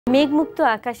মেঘমুক্ত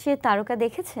আকাশে তারকা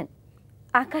দেখেছেন?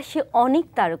 আকাশে অনেক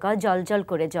তারকা জ্বলজ্বল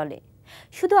করে জ্বলে।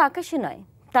 শুধু আকাশে নয়,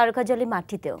 তারকা জ্বলে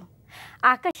মাটিতেও।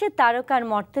 আকাশের তারকা আর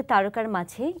মর্ত্যের তারকার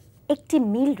মাঝে একটি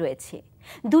মিল রয়েছে।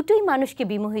 দুটোই মানুষকে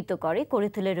বিমোহিত করে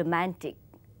তোলে রোম্যান্টিক।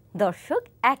 দর্শক,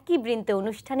 একই বৃন্তে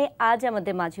অনুষ্ঠানে আজ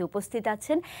আমাদের মাঝে উপস্থিত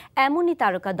আছেন এমনই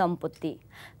তারকা দম্পতি,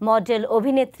 মডেল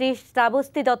অভিনেত্রী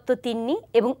শ্রাবস্তী দত্ত তিন্নি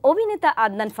এবং অভিনেতা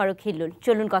আদনান ফারুক হিল্লোল।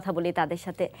 চলুন কথা বলি তাদের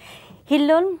সাথে।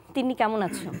 হিল্লোল, তিন্নি কেমন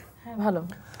আছো? ভালো।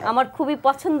 আমার খুবই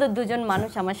পছন্দের দুজন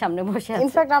মানুষ আমার সামনে বসে আছে।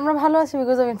 ইনফ্যাক্ট আমরা ভালো আছি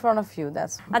because of in front of you.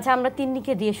 That's আচ্ছা, আমরা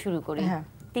তিন্নিকে দিয়ে শুরু করি।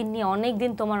 তিন্নি, অনেক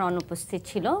দিন তোমার অনুপস্থিত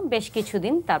ছিল, বেশ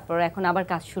কিছুদিন, তারপর এখন আবার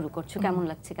কাজ শুরু করছো। কেমন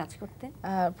লাগছে কাজ করতে?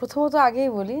 প্রথমত আগেই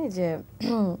বলি যে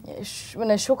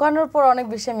মানে শোকানোর পর অনেক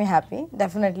বেশি আমি হ্যাপি,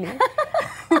 ডেফিনেটলি।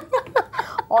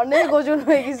 অনেক ওজন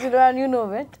হয়ে গেছিল, এন্ড ইউ নো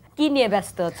ইট। কি নিয়ে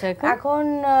ব্যস্ত আছো এখন?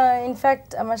 ইনফ্যাক্ট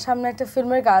আমার সামনে একটা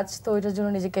ফিল্মের কাজ, তো ওইটার জন্য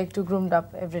নিজেকে একটু গ্রুমড আপ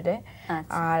এভরিডে।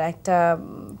 আর একটা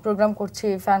প্রোগ্রাম করছি,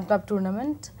 ফ্যান ক্লাব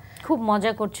টুর্নামেন্ট। খুব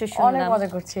মজা করছো? অনেক মজা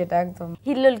করছি, এটা একদম।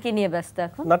 হিল্লোল কি নিয়ে ব্যস্ত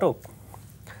এখন? নাটক।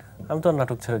 আমি তো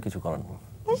নাটক ছাড়া কিছু করার নেই।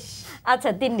 আচ্ছা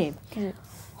তিন্নি,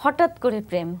 হঠাৎ করে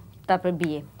প্রেম, তারপর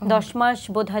বিয়ে। 10 মাস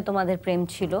বোধহয় তোমাদের প্রেম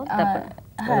ছিল,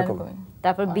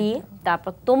 তারপর বিয়ে,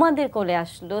 তারপর তোমাদের কোলে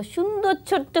আসলো সুন্দর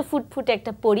ছোট্ট ফুটফুটে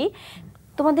একটা পরী।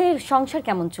 তোমাদের সংসার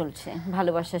কেমন চলছে?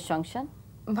 ভালোবাসার সংসার?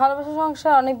 ভালোবাসার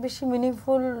সংসার অনেক বেশি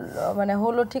মিনিংফুল মানে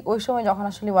হলো ঠিক ওই সময় যখন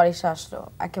আসলে বারিশা আসলো।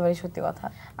 একেবারে সত্যি কথা,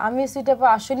 আমি সেটা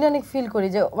আসলে অনেক ফিল করি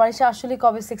যে বারিশা আসলে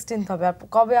কবে 16th হবে, আর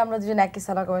কবে আমরা দুজন একই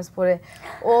সালা কমেন্স পরে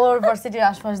ওর ভার্সিটির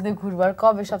আশপাশ দিয়ে ঘুরবো, আর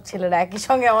কবে সব ছেলেরা একই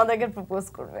সঙ্গে আমাদেরকে প্রপোজ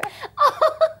করবে।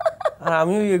 আর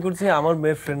আমিও ইয়ে করছি আমার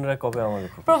মেয়ের ফ্রেন্ডরা কবে আমাকে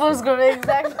প্রপোজ করবে।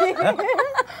 এক্স্যাক্টলি।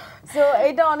 সো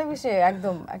এইটা অনেক বেশি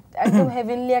একদম একদম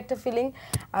হেভেনলি একটা ফিলিং।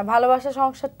 আর ভালোবাসার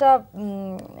সংসারটা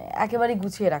একেবারেই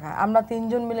গুছিয়ে রাখা। আমরা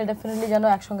তিনজন মিলে ডেফিনেটলি যেন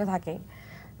একসঙ্গে থাকি,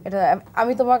 এটা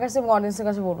আমি তোমার কাছে এবং অডিয়েন্সের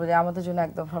কাছে বলবো যে আমাদের জন্য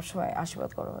একদম সবসময়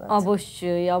আশীর্বাদ করবো।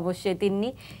 অবশ্যই অবশ্যই। তিন্নি,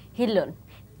 হিল্লোল,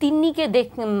 তিন্নিকে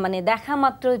মানে দেখা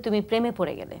মাত্রই তুমি প্রেমে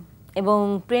পড়ে গেলে এবং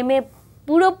প্রেমে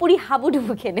পুরোপুরি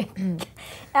হাবুডুবু খেলে।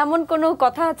 এমন কোনো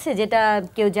কথা আছে যেটা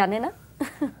কেউ জানে না?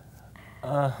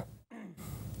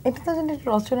 এটা তো জানি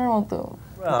রচনার মতো।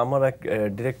 আমার এক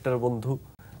ডিরেক্টর বন্ধু,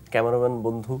 ক্যামেরাম্যান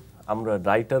বন্ধু, আমরা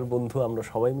রাইটার বন্ধু, আমরা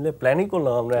সবাই মিলে প্ল্যানিং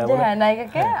করলাম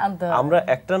আমরা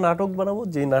একটা নাটক বানাবো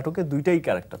যে নাটকে দুইটাই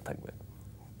ক্যারেক্টার থাকবে,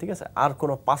 ঠিক আছে? আর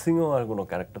কোনো পাসিংও আর কোনো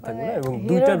ক্যারেক্টার থাকবে না, এবং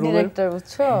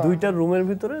দুইটা রুমের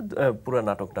ভিতরে পুরো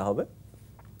নাটকটা হবে।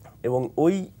 এবং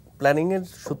ওই প্ল্যানিং এর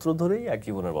সূত্র ধরেই এক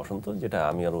জীবনের বসন্ত, যেটা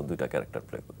আমি আরো দুইটা ক্যারেক্টার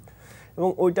প্লে করি, এবং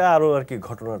ওইটা আরো আর কি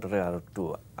ঘটনাটারে আর একটু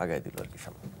আগায় দিল আর কি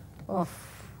সামনে।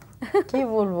 কি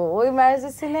বলবো, ওই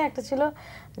ম্যারেজের সিনে একটা ছিল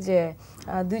যে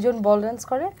দুইজন বল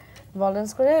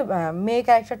ডান্স করে মেয়ে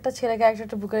ক্যারেক্টারটা ছেলে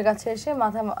ক্যারেক্টারটা বুকের কাছে এসে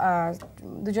মাথা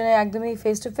দুজনে একদমই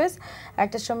ফেস টু ফেস।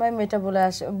 একটা সময় মেয়েটা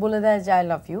বলে দেয় যে আই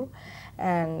লাভ ইউ,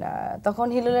 অ্যান্ড তখন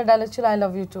হিলোলের ডায়লগ ছিল আই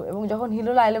লাভ ইউ টু। এবং যখন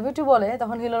Hillol I love you two বলে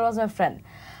তখন হিলোল ওয়াজ মাই ফ্রেন্ড।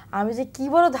 আমি যে কি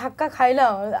বড় ধাক্কা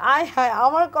খাইলাম,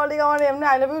 আমার কলিগ আমার এমনি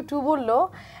আই লাভ ইউ টু বললো,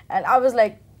 অ্যান্ড আই ওয়াজ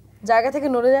লাইক জায়গা থেকে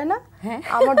নড়ে যায় না,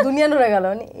 আমার দুনিয়া নড়ে গেল।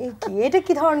 মানে এটা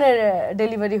কি ধরনের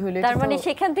ডেলিভারি হইলো? তার মানে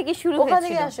সেখান থেকে শুরু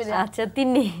হয়েছিল। আচ্ছা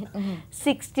তিন্নি,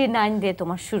 69 দিয়ে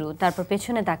তোমার শুরু, তারপর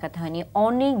পেছনে তাকাতে হয়নি।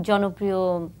 অনেক জনপ্রিয়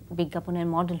বিজ্ঞাপনের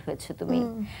মডেল হয়েছে তুমি,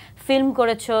 ফিল্ম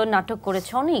করেছো, নাটক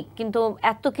করেছো অনেক, কিন্তু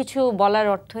এত কিছু বলার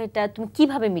অর্থ এটা তুমি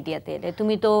কিভাবে মিডিয়াতে এলে?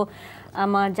 তুমি তো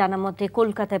আমার জানা মতে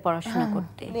কলকাতায় পড়াশোনা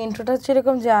করতে। ইন্ট্রোটা হচ্ছে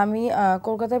এরকম যে আমি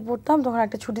কলকাতায় পড়তাম, তখন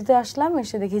একটা ছুটিতে আসলাম,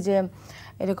 এসে দেখি যে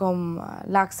এরকম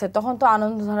লাক্সের, তখন তো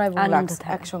আনন্দধারা এবং লাক্স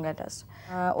একসঙ্গে অ্যাটাচ।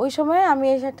 ওই সময় আমি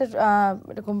এসে একটা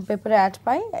এরকম পেপারে অ্যাড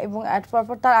পাই, এবং অ্যাড পাওয়ার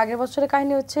পর তার আগের বছরের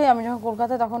কাহিনী হচ্ছে আমি যখন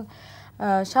কলকাতায়, তখন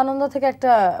সানন্দা থেকে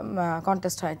একটা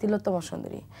কন্টেস্ট হয় তিলোত্তমা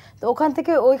সুন্দরী। তো ওখান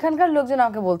থেকে ওইখানকার লোকজন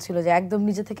আমাকে বলছিল যে একদম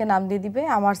নিজে থেকে নাম দিয়ে দিবে,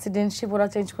 আমার সিটিজেনশিপ ওরা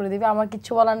চেঞ্জ করে দিবে, আমার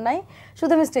কিচ্ছু বলার নাই,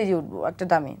 শুধু আমি স্টেজে উঠবো একটা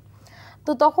ডামি।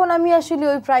 তো তখন আমি আসলে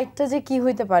ওই প্রাইডটা যে কি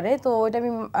হইতে পারে, তো ওইটা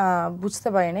আমি বুঝতে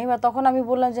পারি নাই। বা তখন আমি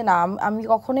বললাম যে না, আমি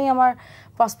কখনোই আমার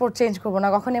পাসপোর্ট চেঞ্জ করবো না,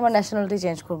 কখনোই আমার ন্যাশনালিটি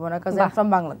চেঞ্জ করবো না, কারণ I am from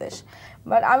Bangladesh.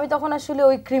 But আমি তখন আসলে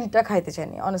ওই ক্রিমটা খাইতে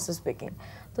চাইনি, অনেস্টলি স্পিকিং।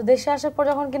 তো দেশে আসার পর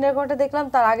যখন কিন্ডারগার্টেনে দেখলাম,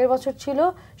 তার আগের বছর ছিল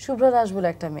শুভ্রা দাস বলে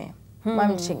একটা মেয়ে,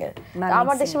 ময়মনসিংহের,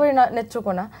 আমার দেশের বাড়ি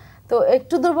নেত্রকোনা। তো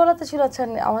একটু দুর্বলতা ছিল, আচ্ছা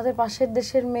আমাদের পাশের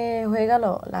দেশের মেয়ে হয়ে গেল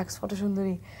লাক্স ফটো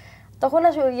সুন্দরী। তখন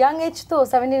আসলে ইয়াং এজ তো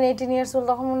 17-18 ইয়ার্স ওল্ড,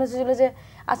 তখন মনে হচ্ছিল যে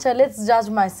আচ্ছা লেটস জাজ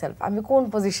মাই সেলফ, আমি কোন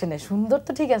পজিশনে, সুন্দর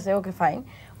তো ঠিক আছে, ওকে ফাইন,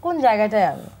 কোন জায়গাটায়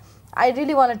আমি, I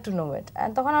really wanted to know it.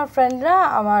 And তখন আমার ফ্রেন্ডরা,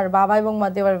 আমার বাবা এবং মা,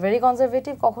 দে আর ভেরি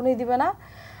কনজারভেটিভ, কখনোই দিবে না,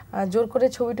 জোর করে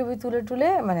ছবি টবি তুলে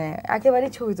মানে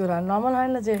একেবারেই ছবি তোলা নর্মাল হয়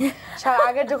না যে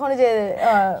আগের যখন যে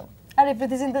আরে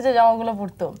প্রীতিচিন্তা যে জামাগুলো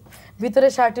পরতো, ভিতরে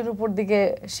শার্টের উপর দিকে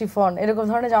শিফন, এরকম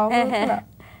ধরনের জামাগুলো না,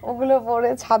 ওগুলো পরে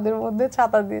ছাদের মধ্যে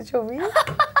ছাতা দিয়ে ছবি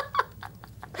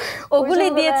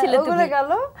ওগুলোই দিয়েছিলে তুমি? ওগুলো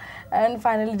গেল এন্ড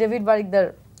ফাইনালি ডেভিড বারিকদার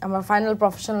আমার ফাইনাল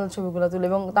প্রফেশনাল ছবিগুলো তুলে,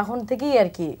 এবং তখন থেকেই আর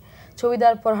কি ছবি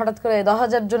দেওয়ার পর হঠাৎ করে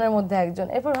 10,000 জনের মধ্যে একজন।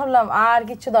 এরপর ভাবলাম আর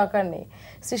কিছু দরকার নেই,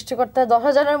 সৃষ্টিকর্তা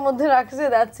 10,000-এর মধ্যে রাখছে,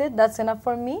 that's enough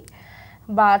for me.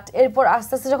 But এরপর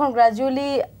আস্তে আস্তে যখন গ্র্যাজুয়ালি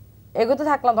এগোতে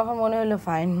থাকলাম তখন মনে হলো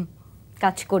ফাইন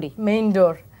কাজ করি, মেইন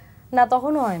ডোর। না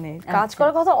তখনও হয়নি, কাজ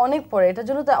করার কথা অনেক পরে। এটার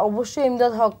জন্য তো অবশ্যই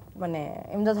ইমদাদ হক, মানে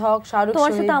ইমদাদ হক, শাহরুখ,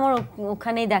 তোমার সাথে আমার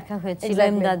ওখানেই দেখা হয়েছিল,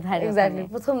 ইমদাদ ভাইয়ের এক্স্যাক্টলি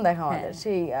প্রথম দেখা আমাদের।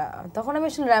 সেই তখন আমি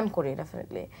আসলে র্যাম্প করি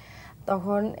ডেফিনেটলি।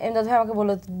 তখন ইমদাদ ভাই আমাকে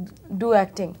বললো ডু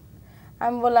অ্যাক্টিং,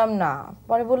 আমি বললাম না।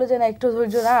 পরে বললো যে না একটু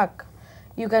ধৈর্য রাখ,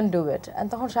 ইউ ক্যান ডু ইট।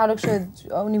 তখন শাহরুখ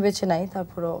উনি বেছে নাই।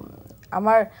 তারপরও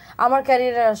আমার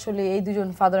ক্যারিয়ারে আসলে এই দুজন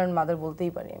ফাদার এন্ড মাদার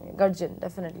বলতেই পারি আমি, গার্জিয়ান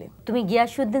ডেফিনেটলি। তুমি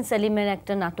গিয়াসউদ্দিন সেলিমের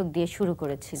একটা নাটক দিয়ে শুরু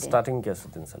করেছিলে, স্টার্টিং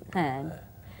গিয়াসউদ্দিন সেলিম। হ্যাঁ,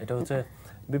 এটা হচ্ছে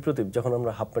বিপ্রতীপ, যখন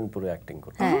আমরা হাফ প্যান্ট পরে অ্যাক্টিং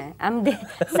করতাম। হ্যাঁ, আমি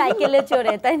সাইকেলে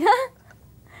চড়ে, তাই না?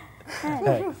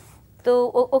 হ্যাঁ। তো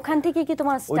ওখান থেকে কি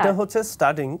তোমার স্টার্ট? ওটা হচ্ছে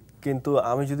স্টার্টিং, কিন্তু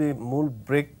আমি যদি মূল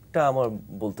ব্রেকটা আমার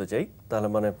বলতে চাই তাহলে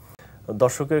মানে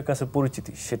দর্শকের কাছে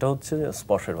পরিচিতি সেটা হচ্ছে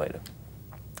স্পর্শের বাইরে,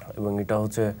 এবং এটা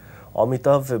হচ্ছে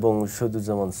অমিতাভ এবং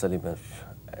শহীদুজ্জামান সেলিমের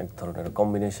এক ধরনের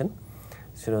কম্বিনেশন।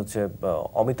 সেটা হচ্ছে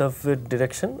অমিতাভের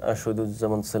ডিরেকশন আর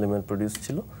শহীদুজ্জামান সেলিমের প্রডিউস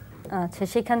ছিল। আচ্ছা,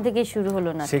 সেখান থেকে শুরু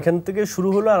হলো না? সেখান থেকে শুরু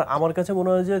হলো। আর আমার কাছে মনে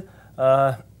হয় যে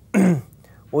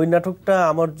ওই নাটকটা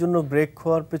আমার জন্য ব্রেক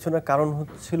হওয়ার পেছনে কারণ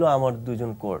হচ্ছিল আমার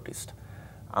দুজন কো-আর্টিস্ট।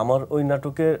 আমার ওই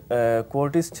নাটকের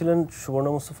কো-আর্টিস্ট ছিলেন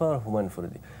সুবর্ণা মুস্তাফা আর হুমায়ুন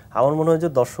ফরিদি। আমার মনে হয় যে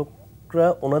দর্শকরা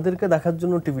ওনাদেরকে দেখার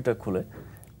জন্য টিভিটা খুলে,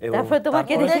 তারপরে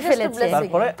তোমাকে দেখে ফেলেছে,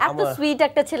 তারপরে এত সুইট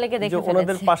একটা ছেলেকে দেখে ফেলেছে,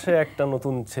 ওনাদের পাশে একটা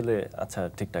নতুন ছেলে। আচ্ছা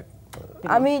ঠিকঠাক।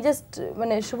 আমি জাস্ট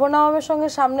মানে সুবর্ণা ম্যামের সঙ্গে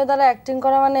সামনে দ্বারা অ্যাক্টিং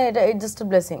করা মানে এটা জাস্ট আ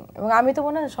ব্লেসিং। এবং আমি তো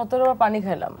মনে হয় 17 বার পানি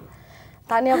খাইলাম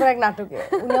তানি আবার এক নাটকে,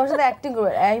 উনি আমার সাথে অ্যাক্টিং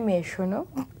করবেন। এই মেয়ে শোনো,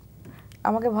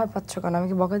 আমাকে ভয় পাচ্ছ কেন, আমি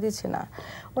কি বকা দিচ্ছি না?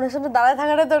 ওনার সাথে দাঁড়ায়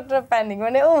থাকাটা তো একটা প্যানিক,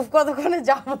 মানে ও কতক্ষণে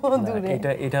যাবো দূরে।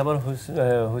 এটা আবার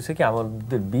হয়েছে কি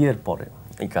আমাদের বিয়ের পরে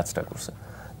এই কাজটা করছে।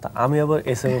 তা আমি আবার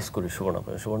SMS করি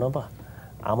সুবর্ণাপা,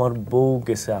 আমার বউ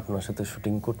গেছে আপনার সাথে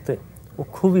শুটিং করতে, ও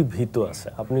খুবই ভীত আছে,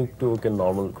 আপনি একটু ওকে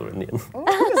নর্মাল করে নিন।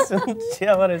 সে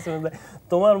আবার SMS দেয়,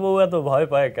 তোমার বউ এত ভয়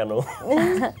পায় কেন?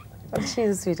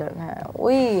 হ্যাঁ,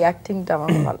 ওই অ্যাক্টিংটা আমার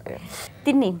ভালো লাগে।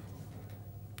 তিনি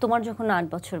তোমার যখন 8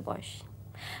 বছর বয়স,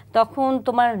 তখন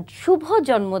তোমার শুভ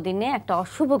জন্মদিনে একটা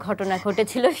অশুভ ঘটনা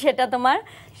ঘটেছিল, সেটা তোমার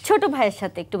ছোট ভাইয়ের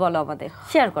সাথে, একটু বলো আমাদের,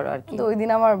 শেয়ার করো আর কি। তো ওই দিন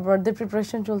আমার বার্থডে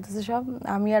প্রিপারেশন চলতেছে সব,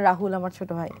 আমি আর রাহুল আমার ছোট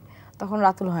ভাই, তখন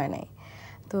রাতুল হয় নাই,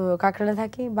 তো কাকরালে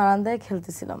থাকি, বারান্দায়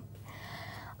খেলতেছিলাম।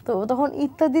 তো তখন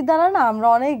ইত্যাদি দ্বারা না আমরা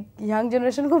অনেক ইয়াং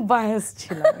জেনারেশন খুব বায়াস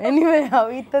ছিলাম। এনিওয়ে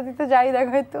ইত্যাদিতে যাই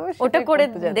দেখাইতো ওটা করে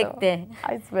দেখতে,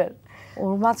 আই সোয়্যার।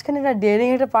 ওর মাঝখানে একটা ডেয়ারিং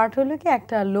একটা পার্ট হলো কি,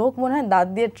 একটা লোক মনে হয় দাঁত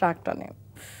দিয়ে ট্রাক টানে।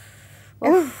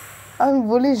 আমি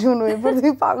বলি শুনো, এরপর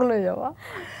তুমি পাগল হয়ে যাবা,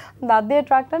 দাঁত দিয়ে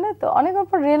ট্রাক টানে। তো অনেকক্ষণ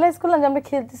পর রিয়েলাইজ করলাম যে আমরা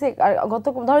খেলতেছি। আর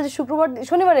ধরো যে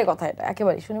শনিবারের কথা, এটা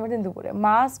একেবারে শনিবার দিন দুপুরে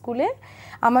মা স্কুলে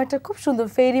আমার একটা খুব সুন্দর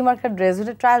ফেরি মার্কার ড্রেস,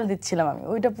 ওটা ট্রায়াল দিচ্ছিলাম আমি,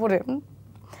 ওইটা পরে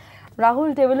রাহুল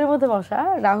টেবিলের মধ্যে বসা,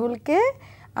 রাহুলকে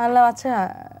আনলাম, আচ্ছা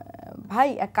ভাই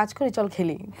এক কাজ করি চল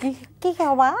খেলি। কি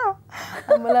খাওয়া?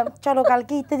 বললাম চলো,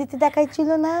 কালকে ইত্যাদিতে দেখাইছিল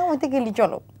না, ওইতে গেলি,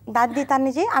 চলো দাঁত দিয়ে টানে,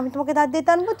 যে আমি তোমাকে দাঁত দিয়ে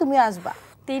টানবো, তুমি আসবা।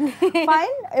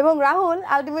 ফাইন। এবং রাহুল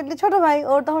আলটিমেটলি ছোট ভাই,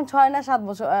 ওর তখন 6 না 7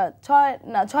 বছর,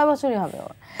 6 বছরই হবে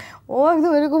ওর। ও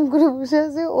একদম এরকম করে বসে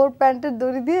আছে, ওর প্যান্টের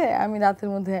দড়ি দিয়ে আমি দাঁতের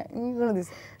মধ্যে করে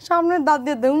দিচ্ছি, সামনের দাঁত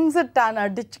দিয়ে ধুমসের টান, আর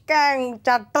ক্যাং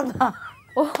 4টা দাঁত।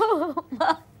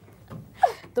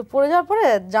 তো পড়ে যাওয়ার পরে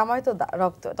জামায় তো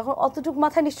রক্ত, তখন অতটুকু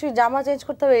মাথায় নিশ্চয়ই জামা চেঞ্জ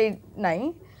করতে হবে নাই,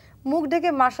 মুখ ঢেকে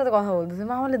মার সাথে কথা বলতেছে,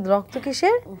 মা বলে রক্ত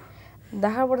কিসের?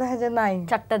 দেখার পর দেখা যায় নাই,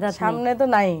 4টা দাঁত সামনে তো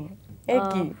নাই। এ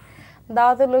কি?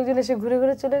 দাওয়াতের লোকজন এসে ঘুরে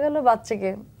ঘুরে চলে গেল, বাচ্চাকে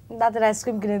দাঁতের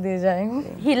আইসক্রিম কিনে দিয়ে যায়।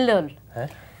 হিল্লোল।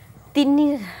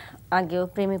 তিন্নির আগেও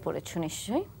প্রেমে পড়েছো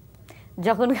নিশ্চয়ই,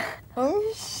 যখন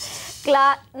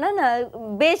না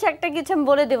বেশ একটা কিছু আমি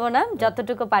বলে দেবো না,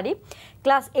 যতটুকু পারি।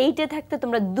 ক্লাস 8-এ থাকতে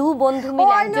তোমরা 2 বন্ধু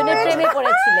মিলে একজনের প্রেমে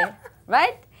পড়েছিলে,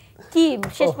 রাইট? কি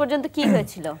শেষ পর্যন্ত কি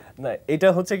হয়েছিল? না, এটা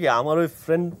হচ্ছে কি, আমার ওই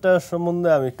ফ্রেন্ডটার সম্বন্ধে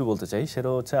আমি একটু বলতে চাই। সেটা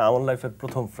হচ্ছে আমার লাইফের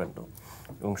প্রথম ফ্রেন্ড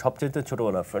এবং সবচেয়ে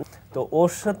ছোটবেলার ফ্রেন্ড। তো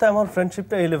ওর সাথে আমার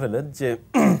ফ্রেন্ডশিপটা এই লেভেলের যে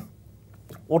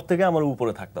ওর থেকে আমার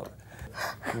উপরে থাকতে হবে।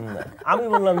 আমি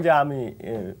বললাম যে আমি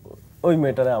ওই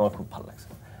মেয়েটারে আমার খুব ভালো লাগছে,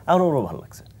 এখন ওরও ভালো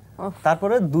লাগছে।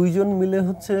 তারপরে দুইজন মিলে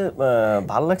হচ্ছে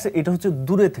ভালো লাগছে, এটা হচ্ছে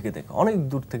দূরে থেকে দেখে, অনেক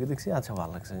দূর থেকে দেখছি, আচ্ছা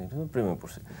ভালো লাগছে, প্রেমে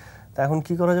পড়ছে। তা এখন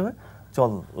কি করা যাবে?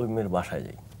 চল ওই মেয়ের বাসায়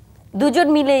যাই। দুজন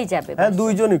মিলেই যাবে? হ্যাঁ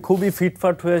দুইজনই খুবই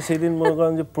ফিটফাট হয়ে সেদিন মনে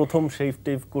করেন যে প্রথম শেভ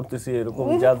টেভ করতেছি এরকম,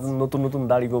 যা নতুন নতুন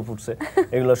দাড়ি গো ফুটছে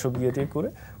এগুলো সব ইয়ে করে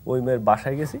ওই মেয়ের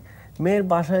বাসায় গেছি। মেয়ের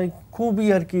বাসায় খুবই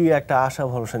আর কি একটা আশা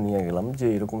ভরসা নিয়ে গেলাম যে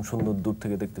এরকম সুন্দর দূর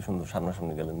থেকে দেখতে সুন্দর,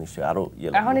 সামনাসামনি গেলে নিশ্চয়ই আরো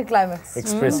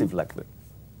এক্সপ্রেসিভ লাগবে।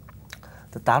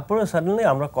 তো তারপরে সাডেনলি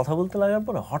আমরা কথা বলতে লাগার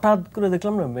পরে হঠাৎ করে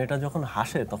দেখলাম না মেয়েটা যখন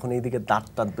হাসে তখন এইদিকে দাঁত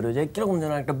টাত বেরোয় যায়, কিরকম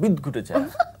যেন একটা বিদ ঘুটেছে।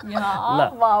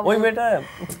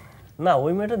 না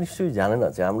ওই মেয়েটা নিশ্চয়ই জানে না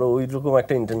যে আমরা ওই রকম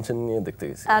একটা ইন্টেনশন নিয়ে দেখতে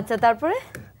গেছি। আচ্ছা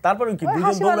তারপরে কি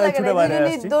দুজন দৌড়ায় ছুটে বাইরে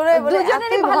আসছি,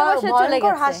 দুজনেরই ভালোবাসা চলে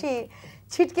গেছে, হাসি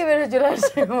ছিটকে বের হয়ে চলে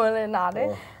আসছে, মানে না রে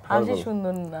হাসি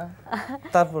সুন্দর না।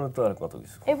 তারপরে তো আর কত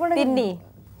কিছু। তিন্নি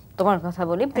তোমার কথা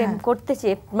বলি, প্রেম করতে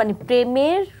চেয়ে মানে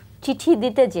প্রেমের চিঠি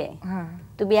দিতে যে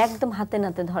তুমি একদম হাতে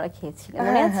নাতে ধরা খেয়েছিলে,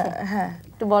 মনে আছে? হ্যাঁ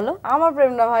একটু বলো। আমার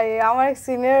প্রেম না ভাই, আমার এক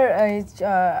সিনিয়র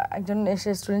একজন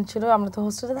স্টুডেন্ট ছিল, আমরা তো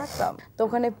হোস্টেলে থাকতাম, তো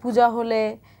ওখানে পূজা হলে,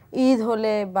 ঈদ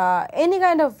হলে বা এনি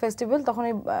কাইন্ড অফ ফেস্টিভ্যাল, তখন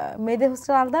মেয়েদের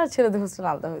হোস্টেল আলাদা আর ছেলেদের হোস্টেল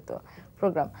আলাদা হইতো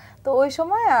প্রোগ্রাম। তো ওই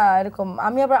সময় এরকম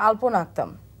আমি আবার আলপনা আঁকতাম,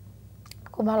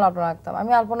 খুব ভালো আলপনা আঁকতাম,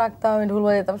 আমি আলপনা আঁকতাম, আমি ঢোল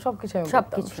বাজাতাম, সবকিছু আমি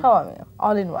সব আমি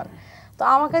অল ইন ওয়ান। তো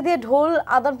আমাকে দিয়ে ঢোল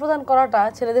আদান প্রদান করাটা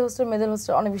ছেলেদের হোস্টেল মেয়েদের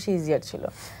হোস্টেল অনেক বেশি ইজিয়ার ছিল।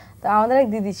 তো আমাদের এক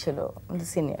দিদি ছিল আমাদের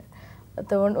সিনিয়র,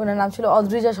 তো ওনার নাম ছিল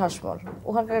অদ্রিজা শাসমল,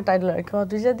 ওখানকার টাইটেল আর কি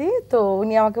অদ্রিজা দি। তো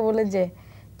উনি আমাকে বললেন যে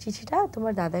চিঠিটা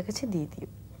তোমার দাদার কাছে দিয়ে দিও।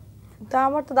 তো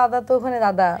আমার তো দাদা, তো ওখানে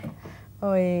দাদা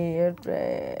ওই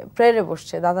প্রেয়ারে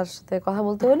বসছে, দাদার সাথে কথা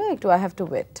বলতে হলে একটু আই হ্যাভ টু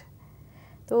ওয়েট।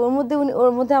 তো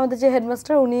ওর মধ্যে আমাদের যে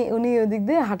হেডমাস্টার উনি ওই দিক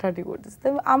দিয়ে হাঁটাহাঁটি করতেছে, তো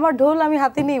আমার ঢোল আমি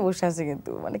হাতে নিয়ে বসে আছি,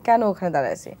 কিন্তু মানে কেন ওখানে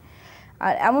দাঁড়ায় আছি,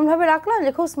 আর এমনভাবে রাখলাম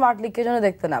যে খুব স্মার্টলি কেউ যেন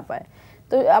দেখতে না পায়।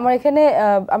 তো আমার এখানে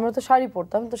আমরা তো শাড়ি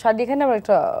পরতাম, তো শাড়ি এখানে আমার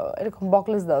একটা এরকম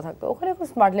বকলেস দেওয়া থাকতো, ওখানে খুব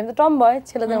স্মার্টলি, আমি তো টম বয়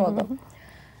ছেলেদের মতো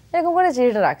এরকম করে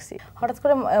চিঠিটা রাখছি। হঠাৎ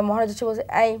করে মহারাজ হচ্ছে বলছে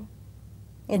এই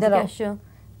ইধার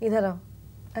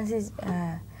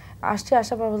আসছি,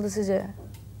 আসার পর বলতেছে যে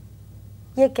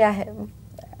ইয়ে ক্যা হ্যাঁ,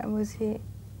 আমি বলছি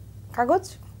কাগজ,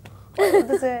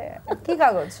 বলতেছে কি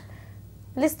কাগজ,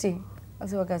 লিস্টি।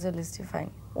 আচ্ছা ওকে, আচ্ছা লিস্টি ফাইন।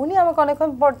 উনি আমাকে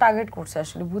অনেকক্ষণ পর টার্গেট করছে,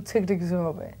 আসলে বুঝছে একটা কিছু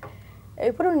হবে।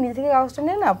 এরপরে উনি নিজে থেকে কাগজটা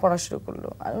নিয়ে না পড়া শুরু করলো,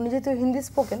 আর উনি যেহেতু হিন্দি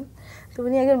স্পোকেন, তো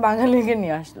উনি একজন বাঙালিকে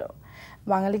নিয়ে আসলো।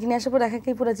 বাঙালিকে নিয়ে আসার পর দেখা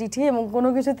কি পুরো চিঠি, এবং কোনো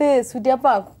কিছুতে সুইটি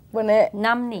আপা মানে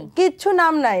নাম নেই, কিচ্ছু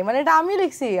নাম নাই, মানে এটা আমি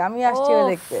লিখছি, আমি আসছি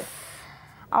দেখতে।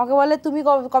 আমাকে বলে তুমি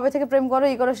কবে থেকে প্রেম করো,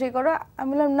 এই করো সেই করো। আমি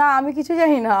বললাম না আমি কিছু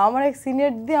জানি না, আমার এক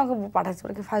সিনিয়র দিদি আমাকে পাঠাচ্ছে,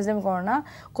 বলে ফার্স্ট টাইম করো না,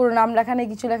 কোনো নাম লেখা নেই,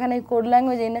 কিছু লেখা নেই, কোড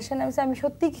ল্যাঙ্গুয়েজ এই নেশন। আমি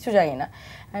সত্যিই কিছু জানি না।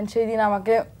 অ্যান্ড সেই দিন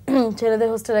আমাকে ছেলেদের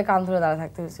হোস্টেলে কান ধরে দাঁড়া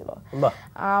থাকতে হয়েছিল।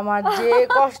 আমার যে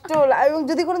কষ্ট, এবং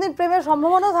যদি কোনোদিন প্রেমের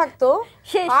সম্ভাবনাও থাকতো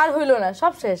আর হইলো না,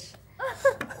 সব শেষ।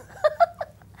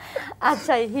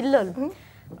 আচ্ছা হিল্লোল,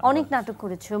 অনেক নাটক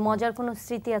করেছো, মজার কোনো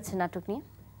স্মৃতি আছে নাটক নিয়ে?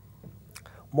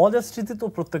 মজার স্মৃতি তো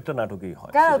প্রত্যেকটা নাটকেই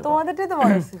হয়, কেন তোমাদেরটাই তো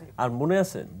মজার স্মৃতি। আর মনে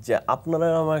আছে যে আপনারা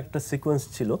আমার একটা সিকোয়েন্স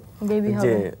ছিল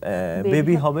যে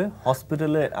বেবি হবে,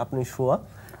 হসপিটালে আপনি শোয়া,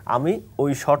 আমি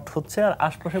ওই শট হচ্ছে আর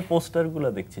আশপাশে পোস্টারগুলো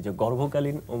দেখছি যে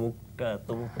গর্ভকালীন অমুকটা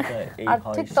তমুকটা এই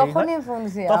হয়,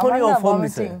 তখনই ও ফোন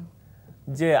দিছে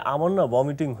যে আমার না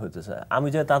ভমিটিং হইতেছে। আমি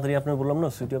যাই তাড়াতাড়ি আপনাকে বললাম না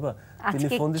সুইটি আপা, তিনি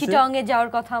ফোন দিছে চিটং এ যাওয়ার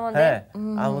কথা আমাদের, হ্যাঁ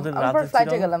আমাদের রাতে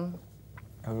ফ্লাইটে গেলাম,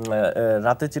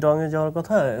 রাতে চিটং এ যাওয়ার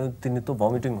কথা, তিনি তো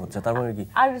ভমিটিং হচ্ছে, তার মানে কি।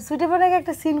 আর সুইটি আপা নাকি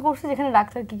একটা সিন করছে যেখানে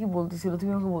ডাক্তার কি কি বলতেছিল,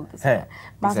 তুমি আমাকে বলতেছিলে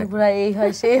মাথা ঘোরা এই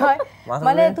হয় সেই হয়,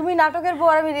 মানে তুমি নাটকের বউ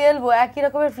আর আমি রিয়েল বউ, একই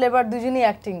রকমের ফ্লেভার, দুজনেই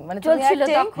অ্যাক্টিং, মানে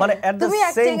মানে এট দ্য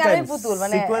সেম টাইম পুতুল,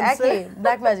 মানে একই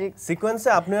ব্ল্যাক ম্যাজিক সিকোয়েন্সে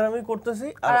আপনি আর আমি করতেছি,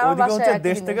 আর ওইদিকে হচ্ছে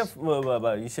দেশ থেকে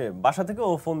বাসা থেকে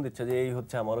ও ফোন দিচ্ছে যে এই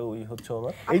হচ্ছে আমার, ওই হচ্ছে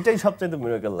আমার। এইটাই সবচেয়ে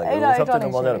মিরাকেল লাগে,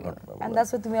 সবচেয়ে মজার ঘটনা, এন্ড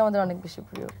দ্যাটস ওয়াই তুমি আমাদের অনেক বেশি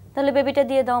প্রিয়। তাহলে বেবিটা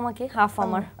দিয়ে দাও আমাকে, হাফ আমার।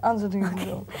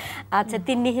 আচ্ছা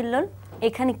তিন্নি হিল্লোল,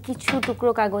 এখানে কিছু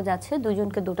টুকরো কাগজ আছে,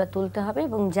 দুজনকে দুটো তুলতে হবে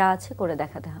এবং যা আছে করে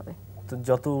দেখাতে হবে। তো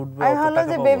যত উঠবে অত টাকা পাবো,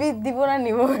 যে বেবি দিব না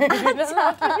নিব,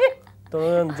 তো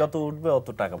যত উঠবে অত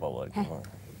টাকা পাবো আর কি।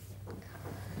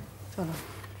 চলো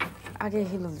আগে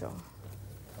হিল্লোল যাও,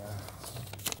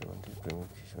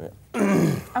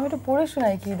 আমি তো পড়ে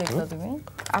শোনাই কি দেখলো তুমি।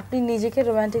 আপনি নিজেকে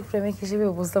রোমান্টিক প্রেমিক হিসেবে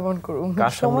উপস্থাপন করুন,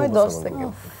 সময় 10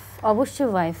 সেকেন্ড। অবশ্যই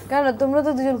ওয়াইফ, কারণ তোমরা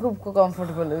তো দুজন খুব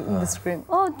কমফোর্টেবল ইন দ্য স্ক্রিন।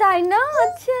 ও তাই না?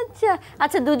 আচ্ছা আচ্ছা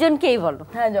আচ্ছা, দুজনকেই বলো।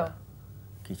 হ্যাঁ যাও।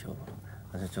 কিছু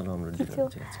আচ্ছা চলো আমরা ডিনার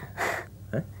আজকে,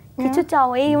 হ্যাঁ কিছু চাও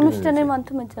এই অনুষ্ঠানের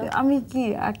মাধ্যমে চাও? আমি কি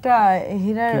একটা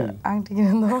হীরার আংটি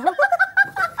কিনে দেবো?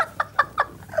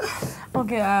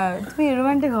 ওকে তুমি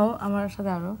রোমান্টিক হও আমার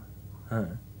সাথে আরো। হ্যাঁ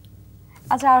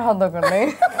আচ্ছা আর হদ দরকার নেই।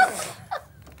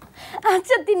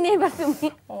 আচ্ছা তিন্নি এবার তুমি।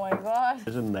 ও মাই গড,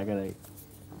 এসব দেখা নাই।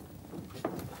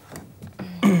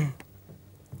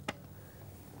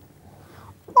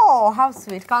 ও how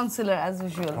sweet, counselor as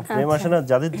usual. প্রেম আসে না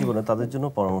যাদের জীবনে তাদের জন্য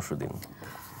পরামর্শ দিন।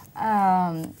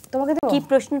 তোমাকে কি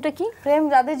প্রশ্নটা কি? প্রেম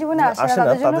যাদের জীবনে আসে না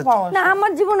তাদের জন্য পরামর্শ। না,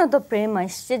 আমার জীবনে তো প্রেম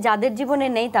আসছে, যাদের জীবনে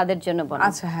নেই তাদের জন্য বলো।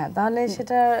 আচ্ছা হ্যাঁ, তাহলে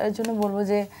সেটার জন্য বলবো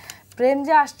যে প্রেম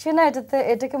যে আসছে না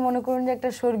এটাকে মনে করুন যে একটা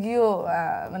স্বর্গীয়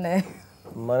মানে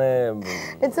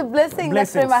ইটস এ ব্লেসিং যে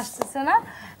প্রেম আসছে না।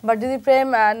 বাট যদি প্রেম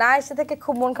না এসে থেকে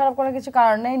খুব মন খারাপ করার কিছু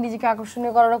কারণ নেই, নিজেকে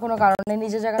আকর্ষণীয় করার কোনো কারণ নেই,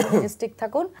 নিজের জায়গা থেকে স্টিক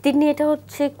থাকুন। তিন্নি, এটা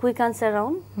হচ্ছে কুইক আনসার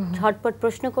রাউন্ড, ঝটপট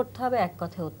প্রশ্ন করতে হবে, এক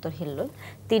কথায় উত্তর হিল্লোল।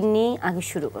 তিন্নি আগে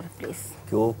শুরু করো প্লিজ।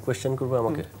 কেউ কোশ্চেন করবে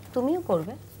আমাকে? তুমিও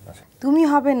করবে। তুমি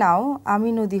হবে নাও, আমি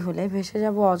নদী হলে ভেসে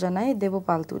যাব অজানায়, দেব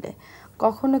পাল তুলে।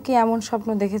 কখনো কি এমন স্বপ্ন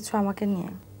দেখেছো আমাকে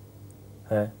নিয়ে?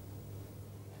 হ্যাঁ।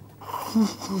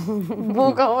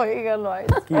 বোকা হয়ে গেল।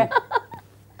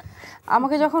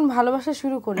 আমাকে যখন ভালোবাসা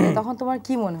শুরু করলে তখন তোমার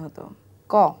কি মনে হতো?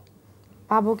 ক,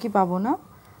 পাবো কি পাবো না।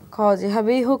 খ,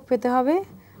 যেভাবেই হোক পেতে হবে।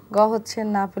 গ হচ্ছে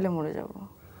না পেলে মরে যাব।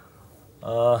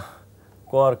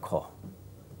 ক আর খ,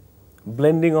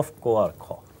 ব্লেন্ডিং অফ ক আর খ।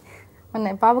 মানে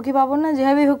পাবো কি পাবো না,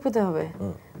 যেভাবেই হোক পেতে হবে,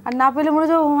 আর না পেলে মরে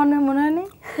যাবো মানে মনে হয়নি?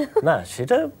 না,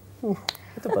 সেটা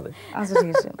হতে পারে। আচ্ছা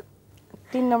ঠিক আছে,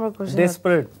 3 নম্বর কোশ্চেন।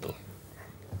 ডেসপারেট তো।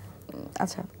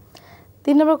 আচ্ছা,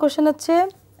 3 নম্বর কোশ্চেন হচ্ছে,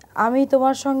 আমি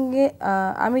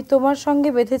তোমার সঙ্গে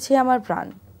বেঁধেছি আমার প্রাণ।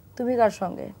 তুমি কার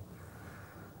সঙ্গে?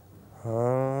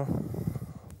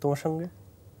 তোমার সঙ্গে।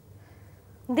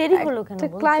 দেরি হলো কেন?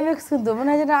 ক্লাইম্যাক্স কিন্তু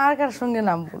মানে যেটা আর কার সঙ্গে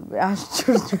নাম বলবে,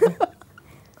 আশ্চর্য।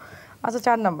 আচ্ছা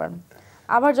 4 নম্বর,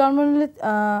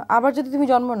 আবার যদি তুমি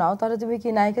জন্ম নাও তাহলে তুমি কি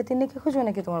নায়িকা তিন্নিকে খুঁজবে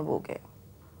নাকি তোমার বউকে?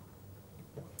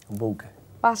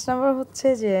 5 নম্বর হচ্ছে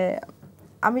যে,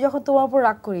 আমি যখন তোমার উপর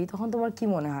রাগ করি তখন তোমার কি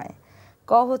মনে হয়?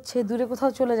 ক হচ্ছে দূরে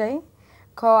কোথাও চলে যাই।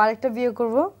 খ, আরেকটা বিয়ে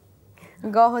করব।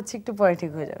 গ হচ্ছে একটু পরে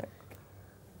ঠিক হয়ে যাবে।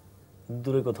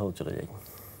 দূরে কোথাও চলে যাই।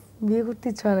 বিয়ে করতে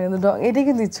ইচ্ছা হয় না কিন্তু এটাই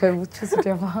কিন্তু ইচ্ছা হয়, বুঝছো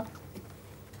সেটা?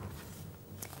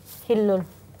 হিল্লোল।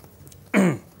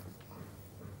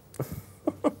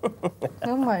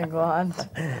 ও মাই গড।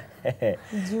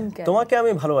 তোমাকে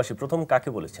আমি ভালোবাসি প্রথম কাকে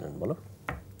বলেছিলেন বলো?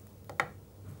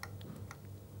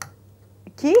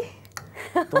 কি?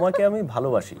 তোমাকে আমি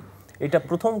ভালোবাসি এটা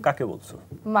প্রথম কাকে বলছো?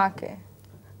 মাকে।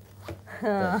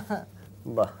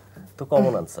 বাহ, তো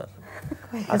কমন আনসার।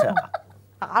 আচ্ছা,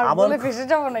 আর বলে ফেসে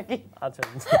যাব নাকি? আচ্ছা,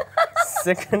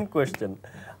 সেকেন্ড কোশ্চেন,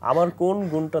 আমার কোন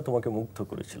গুণটা তোমাকে মুগ্ধ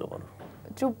করেছিল বলো?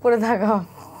 চুপ করে থাকা।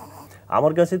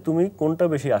 আমার কাছে তুমি কোনটা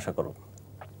বেশি আশা করো?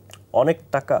 অনেক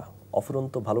টাকা,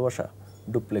 অফুরন্ত ভালোবাসা,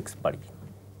 ডুপ্লেক্স বাড়ি?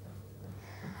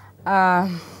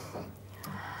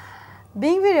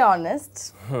 বিং ভেরি অনেস্ট,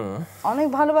 অনেক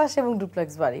ভালোবাসা এবং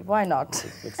ডুপ্লেক্স বাড়ি, হোয়াই নট?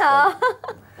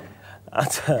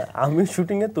 আচ্ছা, আমি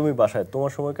শুটিংয়ে তুমি বাসায়,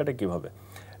 তোমার সময় কাটে কিভাবে?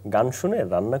 গান শুনে,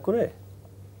 রান্না করে,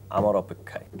 আমার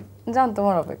অপেক্ষায়? জান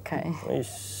তোমার অপেক্ষায়।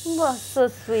 So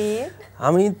sweet.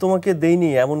 আমি তোমাকে দেইনি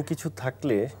এমন কিছু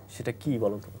থাকলে সেটা কি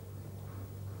বলো তো?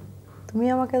 তুমি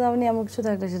আমাকে দাওনি এমন কিছু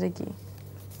থাকলে সেটা কি?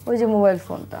 ওই যে মোবাইল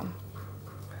ফোনটা।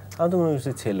 আমি তো মনে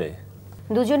হচ্ছে ছেলে।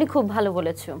 দুজনই খুব ভালো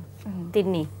বলেছো।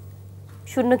 তিন্নি,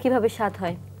 শূন্য কিভাবে 7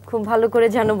 হয় খুব ভালো করে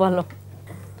জানো, বলো।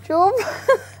 চুপ।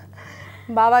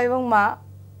 বাবা এবং মা,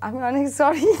 আমি অনেক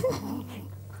সরি।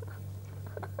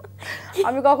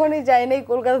 আমি কখনোই যাই নাই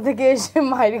কলকাতা থেকে এসে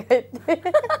মায়ের খাইতে।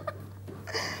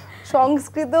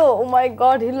 সংস্কৃত, ও মাই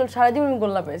গড, হিল্লোল সারা জীবন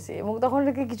গোল্লা পেয়েছি এবং তখন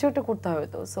থেকে কিছু একটা করতে হবে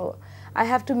তো, so I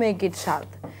have to make it sharp.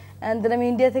 And then আমি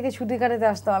ইন্ডিয়া থেকে ছুটি কাটাতে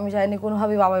আসতাম, আমি চাইনি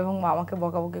কোনোভাবেই বাবা এবং মা আমাকে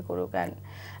বকাবকি করুক। অ্যান্ড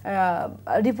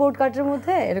রিপোর্ট কার্ডের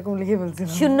মধ্যে এরকম লিখে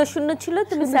ফেলছিলাম 00 ছিল,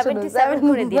 তুমি 77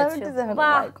 করে দিয়েছো।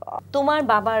 বাহ, তোমার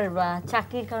বাবার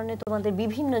চাকরির কারণে তোমাদের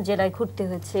বিভিন্ন জেলায় ঘুরতে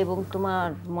হয়েছে এবং তোমার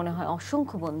মনে হয়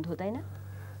অসংখ্য বন্ধু, তাই না?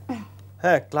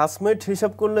 হ্যাঁ, ক্লাসমেট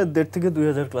হিসাব করলে 1,500 থেকে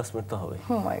 2,000 ক্লাসমেট তো হবে।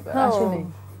 ও মাই গড, আসলে।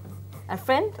 আর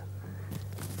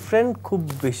ফ্রেন্ড খুব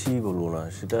বেশি বলবো না,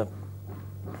 সেটা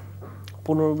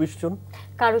 15-20 জন।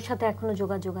 কারোর সাথে এখনো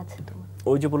যোগাযোগ আছে তোমার?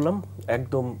 ওই যে বললাম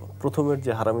একদম প্রথমের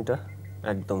যে হারামিটা,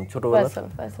 একদম ছোটবেলার,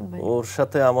 ওর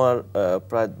সাথে আমার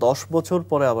প্রায় 10 বছর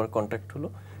পরে আবার কন্টাক্ট হলো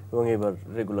এবং এবার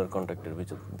রেগুলার কন্টাক্টের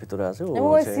ভিতরে আছে। ও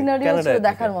ওই সিনারিও ছিল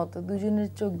দেখার মতো, দুজনের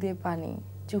চোখ দিয়ে পানি,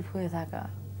 চুপ হয়ে থাকা,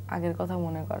 আগের কথা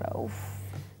মনে করা। উফ।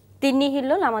 তিন্নি,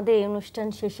 হিল্লোল, আমাদের এই অনুষ্ঠান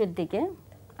শেষের দিকে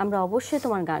আমরা অবশ্যই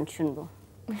তোমার গান শুনবো।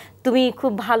 তুমি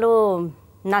খুব ভালো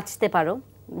নাচতে পারো,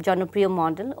 জনপ্রিয়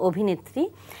মডেল, অভিনেত্রী,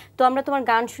 তো আমরা তোমার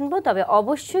গান শুনবো, তবে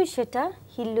অবশ্যই সেটা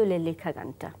হিল্লোলের লেখা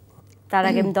গানটা। তার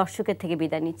আগে আমি দর্শকের থেকে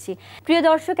বিদায় নিচ্ছি। প্রিয়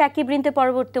দর্শক, একই বৃন্তে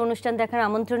পরবর্তী অনুষ্ঠান দেখার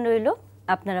আমন্ত্রণ রইল।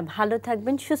 আপনারা ভালো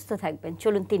থাকবেন, সুস্থ থাকবেন।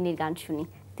 চলুন তিন্নির গান শুনি।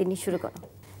 তিন্নি, শুরু করো।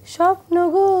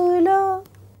 স্বপ্নগুলো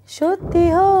সত্যি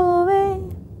হবে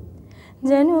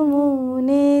যেন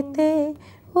মনেতে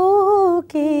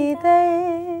উকি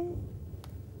দেয়,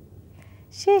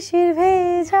 শিশির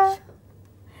ভেজা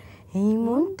এই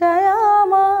মনটায়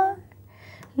আমার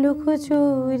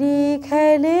লুকোচুরি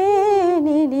খেলে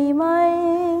নীলিমায়,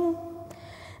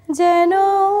 যেন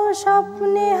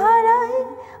স্বপ্নে হারাই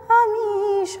আমি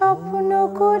স্বপ্ন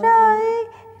কোরাই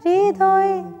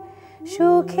হৃদয়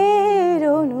সুখের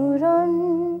অনুরণ,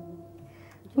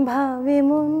 ভাবে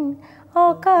মন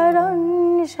অকারণ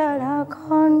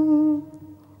সারাক্ষণ,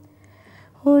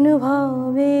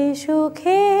 অনুভবে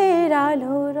সুখের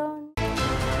আলো